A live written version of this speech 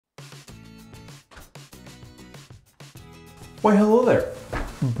Why hello there,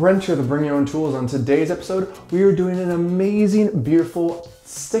 Brent here, the Bring Your Own Tools. On today's episode, we are doing an amazing, beautiful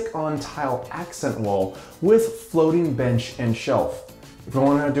stick-on tile accent wall with floating bench and shelf. If you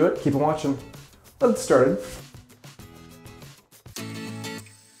want to know how to do it, keep on watching. Let's get started.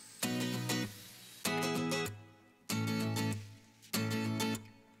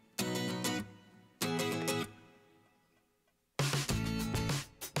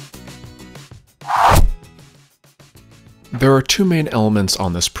 There are two main elements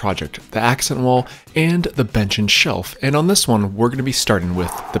on this project, the accent wall and the bench and shelf, and on this one we're going to be starting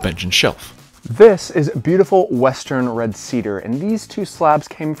with the bench and shelf. This is beautiful Western red cedar, and these two slabs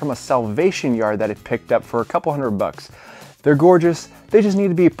came from a salvation yard that I picked up for a couple $100. They're gorgeous, they just need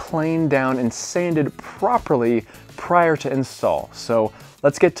to be planed down and sanded properly prior to install. So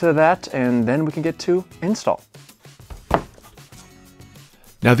let's get to that and then we can get to install.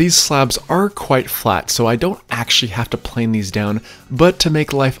 Now these slabs are quite flat, so I don't actually have to plane these down, but to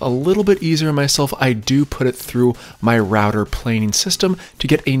make life a little bit easier on myself, I do put it through my router planing system to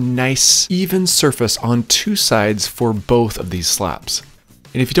get a nice even surface on two sides for both of these slabs.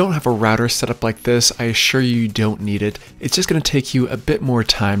 And if you don't have a router set up like this, I assure you don't need it. It's just going to take you a bit more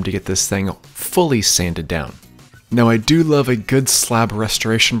time to get this thing fully sanded down. Now I do love a good slab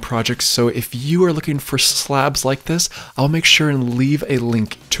restoration project, so if you are looking for slabs like this, I'll make sure and leave a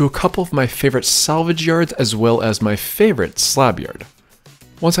link to a couple of my favorite salvage yards as well as my favorite slab yard.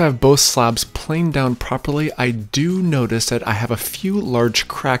 Once I have both slabs planed down properly, I do notice that I have a few large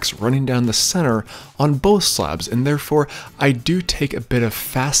cracks running down the center on both slabs, and therefore I do take a bit of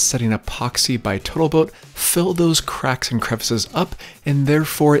fast setting epoxy by TotalBoat, fill those cracks and crevices up, and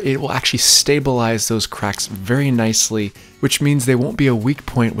therefore it will actually stabilize those cracks very nicely, which means they won't be a weak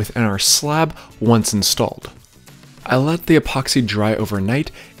point within our slab once installed. I let the epoxy dry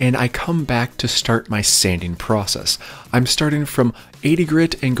overnight and I come back to start my sanding process. I'm starting from 80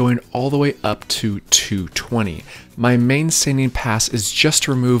 grit and going all the way up to 220. My main sanding pass is just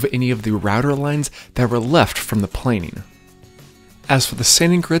to remove any of the router lines that were left from the planing. As for the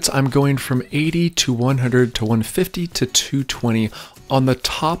sanding grits, I'm going from 80 to 100 to 150 to 220 on the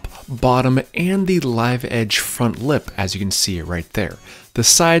top, bottom, and the live edge front lip, as you can see right there. The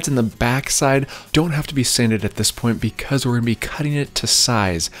sides and the back side don't have to be sanded at this point because we're going to be cutting it to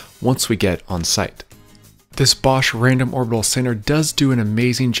size once we get on site. This Bosch random orbital sander does do an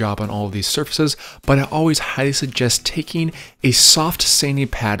amazing job on all of these surfaces, but I always highly suggest taking a soft sanding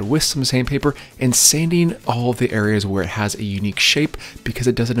pad with some sandpaper and sanding all of the areas where it has a unique shape, because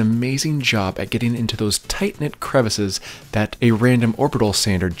it does an amazing job at getting into those tight-knit crevices that a random orbital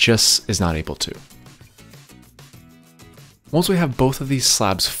sander just is not able to. Once we have both of these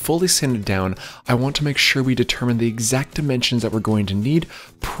slabs fully sanded down, I want to make sure we determine the exact dimensions that we're going to need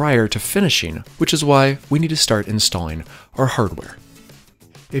prior to finishing, which is why we need to start installing our hardware.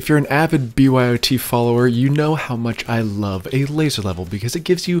 If you're an avid BYOT follower, you know how much I love a laser level because it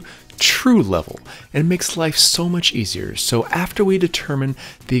gives you true level and makes life so much easier. So after we determine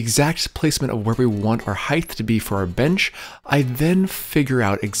the exact placement of where we want our height to be for our bench, I then figure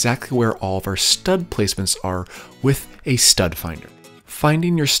out exactly where all of our stud placements are with a stud finder.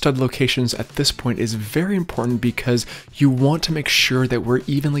 Finding your stud locations at this point is very important because you want to make sure that we're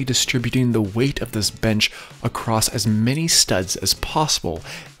evenly distributing the weight of this bench across as many studs as possible,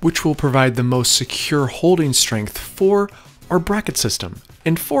 which will provide the most secure holding strength for our bracket system.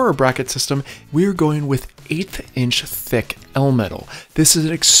 And for our bracket system, we're going with 1/8 inch thick L-metal. This is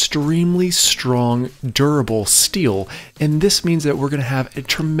an extremely strong, durable steel, and this means that we're going to have a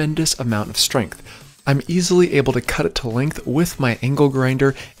tremendous amount of strength. I'm easily able to cut it to length with my angle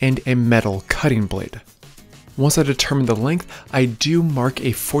grinder and a metal cutting blade. Once I determine the length, I do mark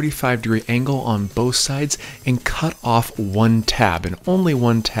a 45-degree angle on both sides and cut off one tab, and only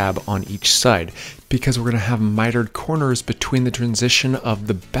one tab on each side, because we're going to have mitered corners between the transition of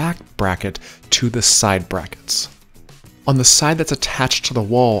the back bracket to the side brackets. On the side that's attached to the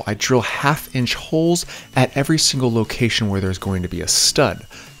wall, I drill 1/2 inch holes at every single location where there's going to be a stud.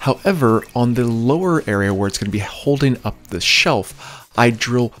 However, on the lower area where it's going to be holding up the shelf, I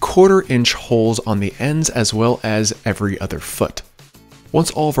drill 1/4 inch holes on the ends as well as every other foot. Once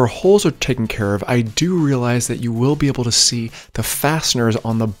all of our holes are taken care of, I do realize that you will be able to see the fasteners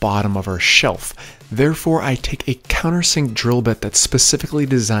on the bottom of our shelf. Therefore, I take a countersink drill bit that's specifically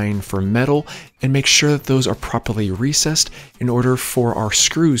designed for metal and make sure that those are properly recessed in order for our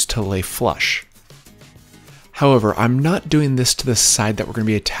screws to lay flush. However, I'm not doing this to the side that we're going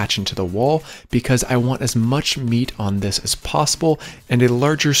to be attaching to the wall because I want as much meat on this as possible, and a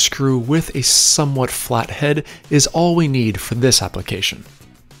larger screw with a somewhat flat head is all we need for this application.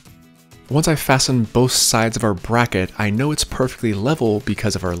 Once I fasten both sides of our bracket, I know it's perfectly level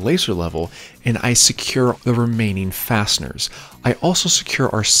because of our laser level, and I secure the remaining fasteners. I also secure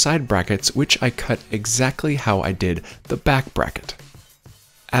our side brackets, which I cut exactly how I did the back bracket.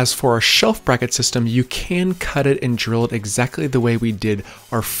 As for our shelf bracket system, you can cut it and drill it exactly the way we did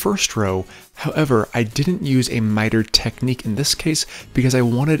our first row. However, I didn't use a miter technique in this case because I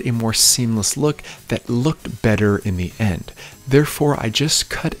wanted a more seamless look that looked better in the end. Therefore, I just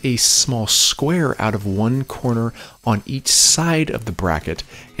cut a small square out of one corner on each side of the bracket,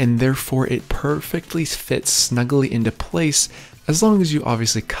 and therefore it perfectly fits snugly into place as long as you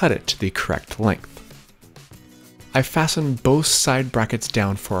obviously cut it to the correct length. I fastened both side brackets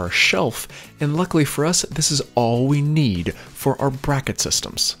down for our shelf, and luckily for us, this is all we need for our bracket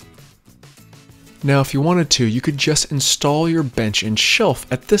systems. Now, if you wanted to, you could just install your bench and shelf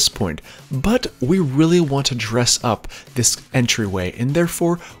at this point, but we really want to dress up this entryway, and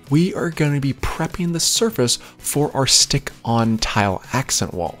therefore we are going to be prepping the surface for our stick-on tile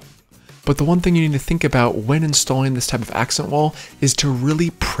accent wall. But the one thing you need to think about when installing this type of accent wall is to really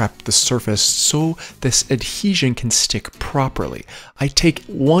prep the surface so this adhesion can stick properly. I take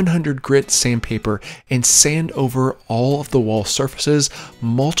 100 grit sandpaper and sand over all of the wall surfaces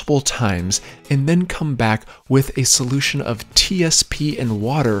multiple times, and then come back with a solution of TSP and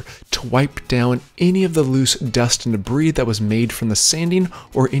water to wipe down any of the loose dust and debris that was made from the sanding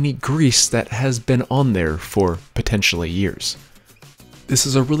or any grease that has been on there for potentially years. This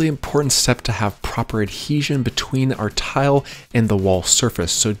is a really important step to have proper adhesion between our tile and the wall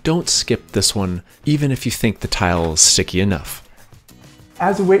surface, so don't skip this one, even if you think the tile is sticky enough.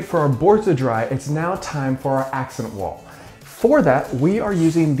 As we wait for our boards to dry, it's now time for our accent wall. For that, we are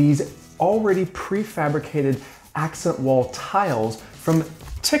using these already prefabricated accent wall tiles from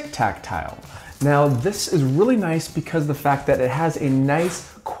Tic Tac Tile. Now, this is really nice because of the fact that it has a nice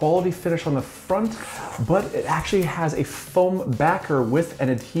quality finish on the front, but it actually has a foam backer with an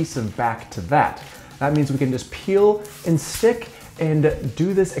adhesive back to that. That means we can just peel and stick and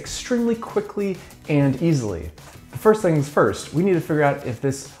do this extremely quickly and easily. The first things first, we need to figure out if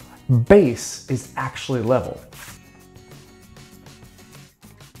this base is actually level.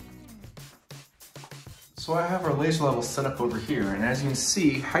 So I have our laser level set up over here, and as you can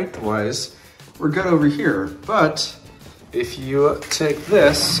see, height-wise, we're good over here, but if you take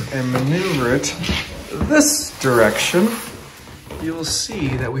this and maneuver it this direction, you'll see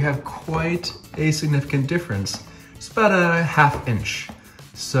that we have quite a significant difference. It's about a ½ inch.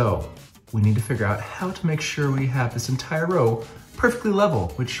 So we need to figure out how to make sure we have this entire row perfectly level,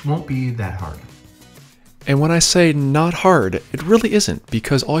 which won't be that hard. And when I say not hard, it really isn't,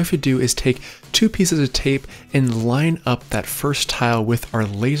 because all you have to do is take 2 pieces of tape and line up that first tile with our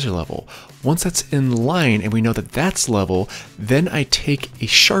laser level. Once that's in line and we know that that's level, then I take a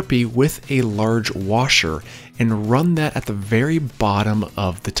Sharpie with a large washer and run that at the very bottom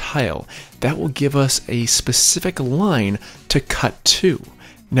of the tile. That will give us a specific line to cut to.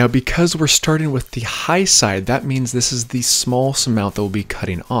 Now, because we're starting with the high side, that means this is the smallest amount that we'll be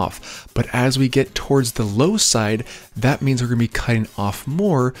cutting off. But as we get towards the low side, that means we're going to be cutting off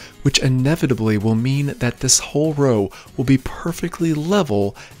more, which inevitably will mean that this whole row will be perfectly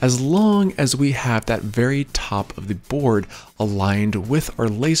level as long as we have that very top of the board aligned with our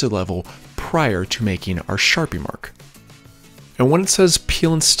laser level prior to making our Sharpie mark. And when it says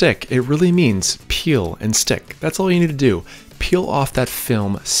peel and stick, it really means peel and stick. That's all you need to do. Peel off that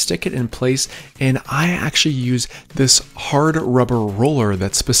film, stick it in place, and I actually use this hard rubber roller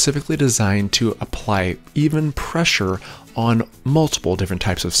that's specifically designed to apply even pressure on multiple different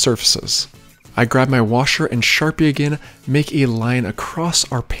types of surfaces. I grab my washer and Sharpie again, make a line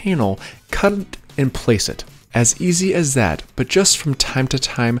across our panel, cut it, and place it. As easy as that, but just from time to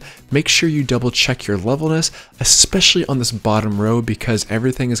time, make sure you double check your levelness, especially on this bottom row, because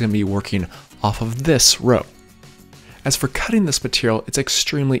everything is going to be working off of this row. As for cutting this material, it's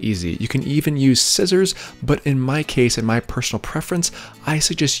extremely easy. You can even use scissors, but in my case, in my personal preference, I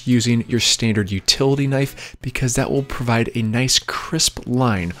suggest using your standard utility knife because that will provide a nice crisp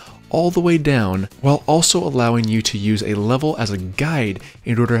line all the way down, while also allowing you to use a level as a guide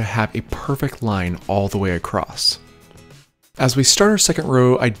in order to have a perfect line all the way across. As we start our second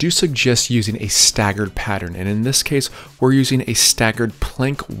row, I do suggest using a staggered pattern, and in this case, we're using a staggered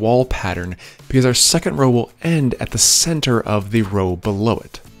plank wall pattern because our second row will end at the center of the row below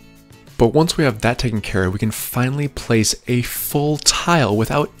it. But once we have that taken care of, we can finally place a full tile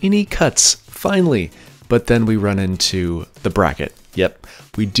without any cuts, finally. But then we run into the bracket. Yep,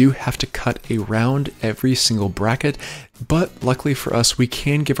 we do have to cut around every single bracket, but luckily for us, we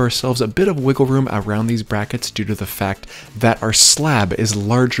can give ourselves a bit of wiggle room around these brackets due to the fact that our slab is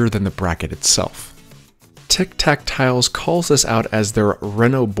larger than the bracket itself. Tic Tac Tiles calls this out as their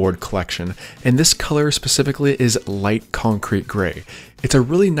Reno board collection, and this color specifically is light concrete gray. It's a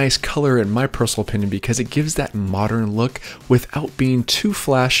really nice color in my personal opinion because it gives that modern look without being too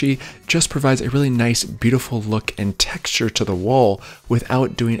flashy, just provides a really nice beautiful look and texture to the wall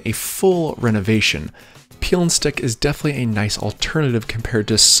without doing a full renovation. Peel and stick is definitely a nice alternative compared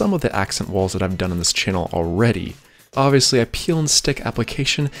to some of the accent walls that I've done on this channel already. Obviously, a peel and stick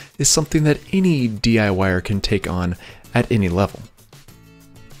application is something that any DIYer can take on at any level.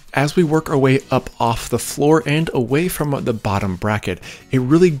 As we work our way up off the floor and away from the bottom bracket, it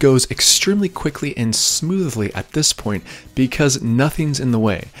really goes extremely quickly and smoothly at this point because nothing's in the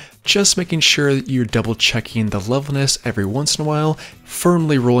way. Just making sure that you're double checking the levelness every once in a while,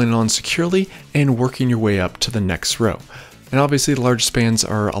 firmly rolling it on securely, and working your way up to the next row. And obviously the large spans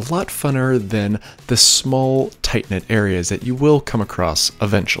are a lot funner than the small tight-knit areas that you will come across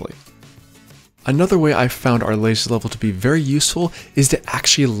eventually. Another way I've found our laser level to be very useful is to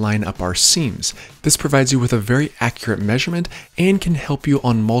actually line up our seams. This provides you with a very accurate measurement and can help you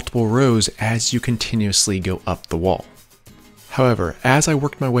on multiple rows as you continuously go up the wall. However, as I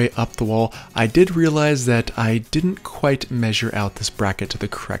worked my way up the wall, I did realize that I didn't quite measure out this bracket to the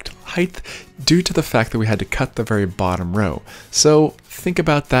correct height due to the fact that we had to cut the very bottom row. So think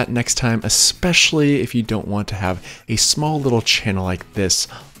about that next time, especially if you don't want to have a small little channel like this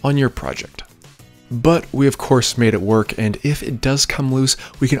on your project. But we of course made it work, and if it does come loose,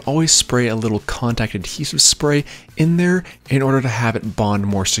 we can always spray a little contact adhesive spray in there in order to have it bond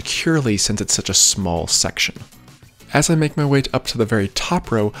more securely since it's such a small section. As I make my way up to the very top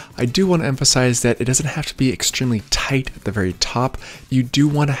row, I do want to emphasize that it doesn't have to be extremely tight at the very top. You do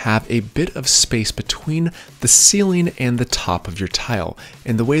want to have a bit of space between the ceiling and the top of your tile.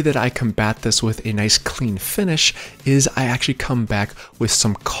 And the way that I combat this with a nice clean finish is I actually come back with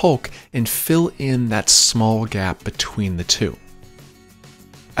some caulk and fill in that small gap between the two.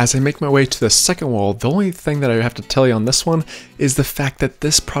 As I make my way to the second wall, the only thing that I have to tell you on this one is the fact that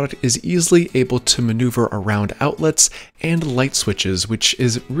this product is easily able to maneuver around outlets and light switches, which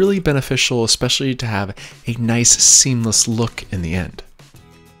is really beneficial, especially to have a nice seamless look in the end.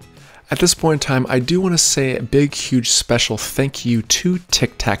 At this point in time, I do want to say a big, huge special thank you to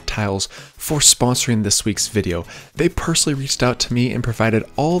Tic Tac Tiles for sponsoring this week's video. They personally reached out to me and provided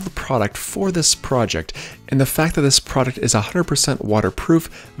all the product for this project, and the fact that this product is 100%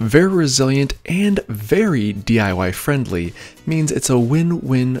 waterproof, very resilient, and very DIY friendly means it's a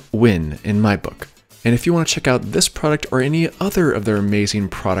win-win-win in my book. And if you want to check out this product or any other of their amazing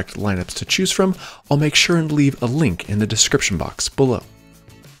product lineups to choose from, I'll make sure and leave a link in the description box below.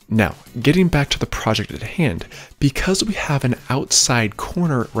 Now, getting back to the project at hand, because we have an outside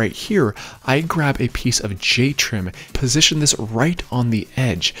corner right here, I grab a piece of J-trim, position this right on the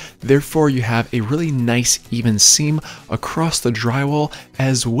edge. Therefore, you have a really nice even seam across the drywall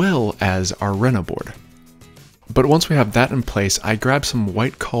as well as our Reno board. But once we have that in place, I grab some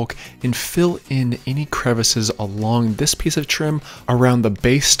white caulk and fill in any crevices along this piece of trim around the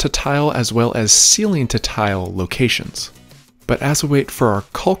base to tile as well as ceiling to tile locations. But as we wait for our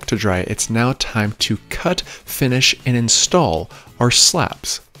caulk to dry, it's now time to cut, finish, and install our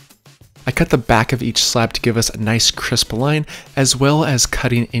slabs. I cut the back of each slab to give us a nice crisp line, as well as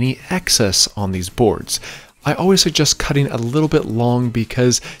cutting any excess on these boards. I always suggest cutting a little bit long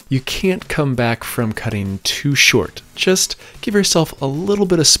because you can't come back from cutting too short. Just give yourself a little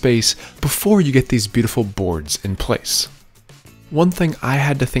bit of space before you get these beautiful boards in place. One thing I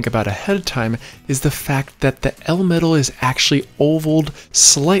had to think about ahead of time is the fact that the L metal is actually ovaled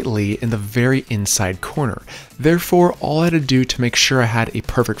slightly in the very inside corner. Therefore, all I had to do to make sure I had a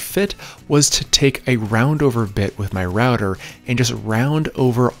perfect fit was to take a round over bit with my router and just round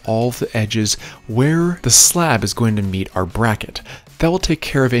over all of the edges where the slab is going to meet our bracket. That will take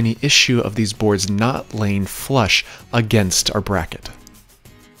care of any issue of these boards not laying flush against our bracket.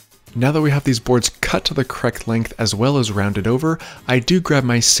 Now that we have these boards cut to the correct length as well as rounded over, I do grab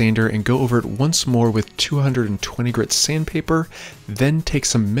my sander and go over it once more with 220 grit sandpaper, then take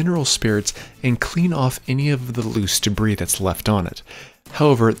some mineral spirits and clean off any of the loose debris that's left on it.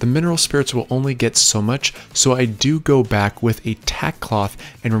 However, the mineral spirits will only get so much, so I do go back with a tack cloth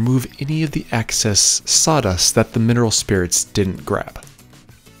and remove any of the excess sawdust that the mineral spirits didn't grab.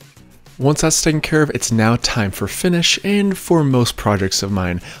 Once that's taken care of, it's now time for finish, and for most projects of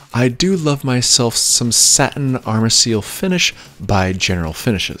mine, I do love myself some satin armor seal finish by General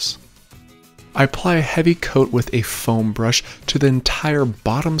Finishes. I apply a heavy coat with a foam brush to the entire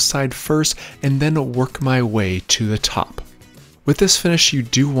bottom side first and then work my way to the top. With this finish, you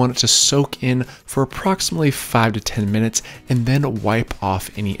do want it to soak in for approximately 5 to 10 minutes and then wipe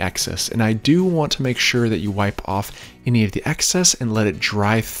off any excess. And I do want to make sure that you wipe off any of the excess and let it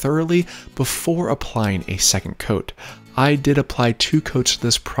dry thoroughly before applying a second coat. I did apply 2 coats to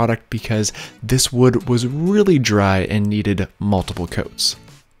this product because this wood was really dry and needed multiple coats.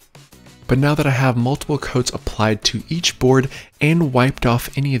 But now that I have multiple coats applied to each board and wiped off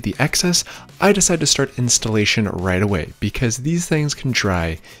any of the excess, I decided to start installation right away because these things can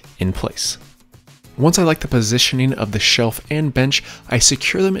dry in place. Once I like the positioning of the shelf and bench, I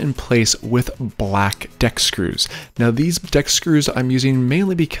secure them in place with black deck screws. Now these deck screws I'm using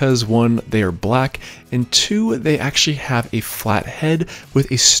mainly because 1, they are black, and 2, they actually have a flat head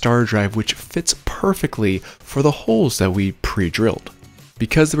with a star drive which fits perfectly for the holes that we pre-drilled.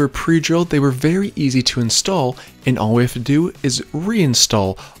 Because they were pre-drilled, they were very easy to install, and all we have to do is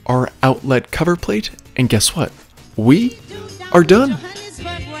reinstall our outlet cover plate, and guess what? We are done!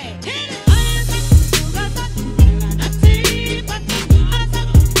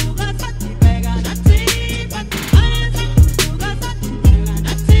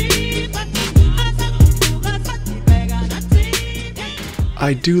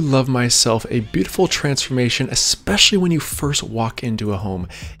 I do love myself a beautiful transformation, especially when you first walk into a home,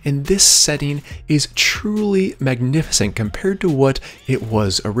 and this setting is truly magnificent compared to what it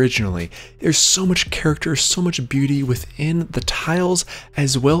was originally. There's so much character, so much beauty within the tiles,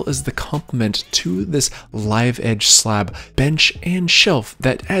 as well as the complement to this live edge slab bench and shelf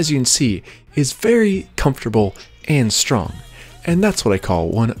that, as you can see, is very comfortable and strong. And that's what I call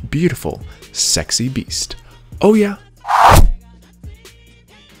one beautiful, sexy beast. Oh yeah.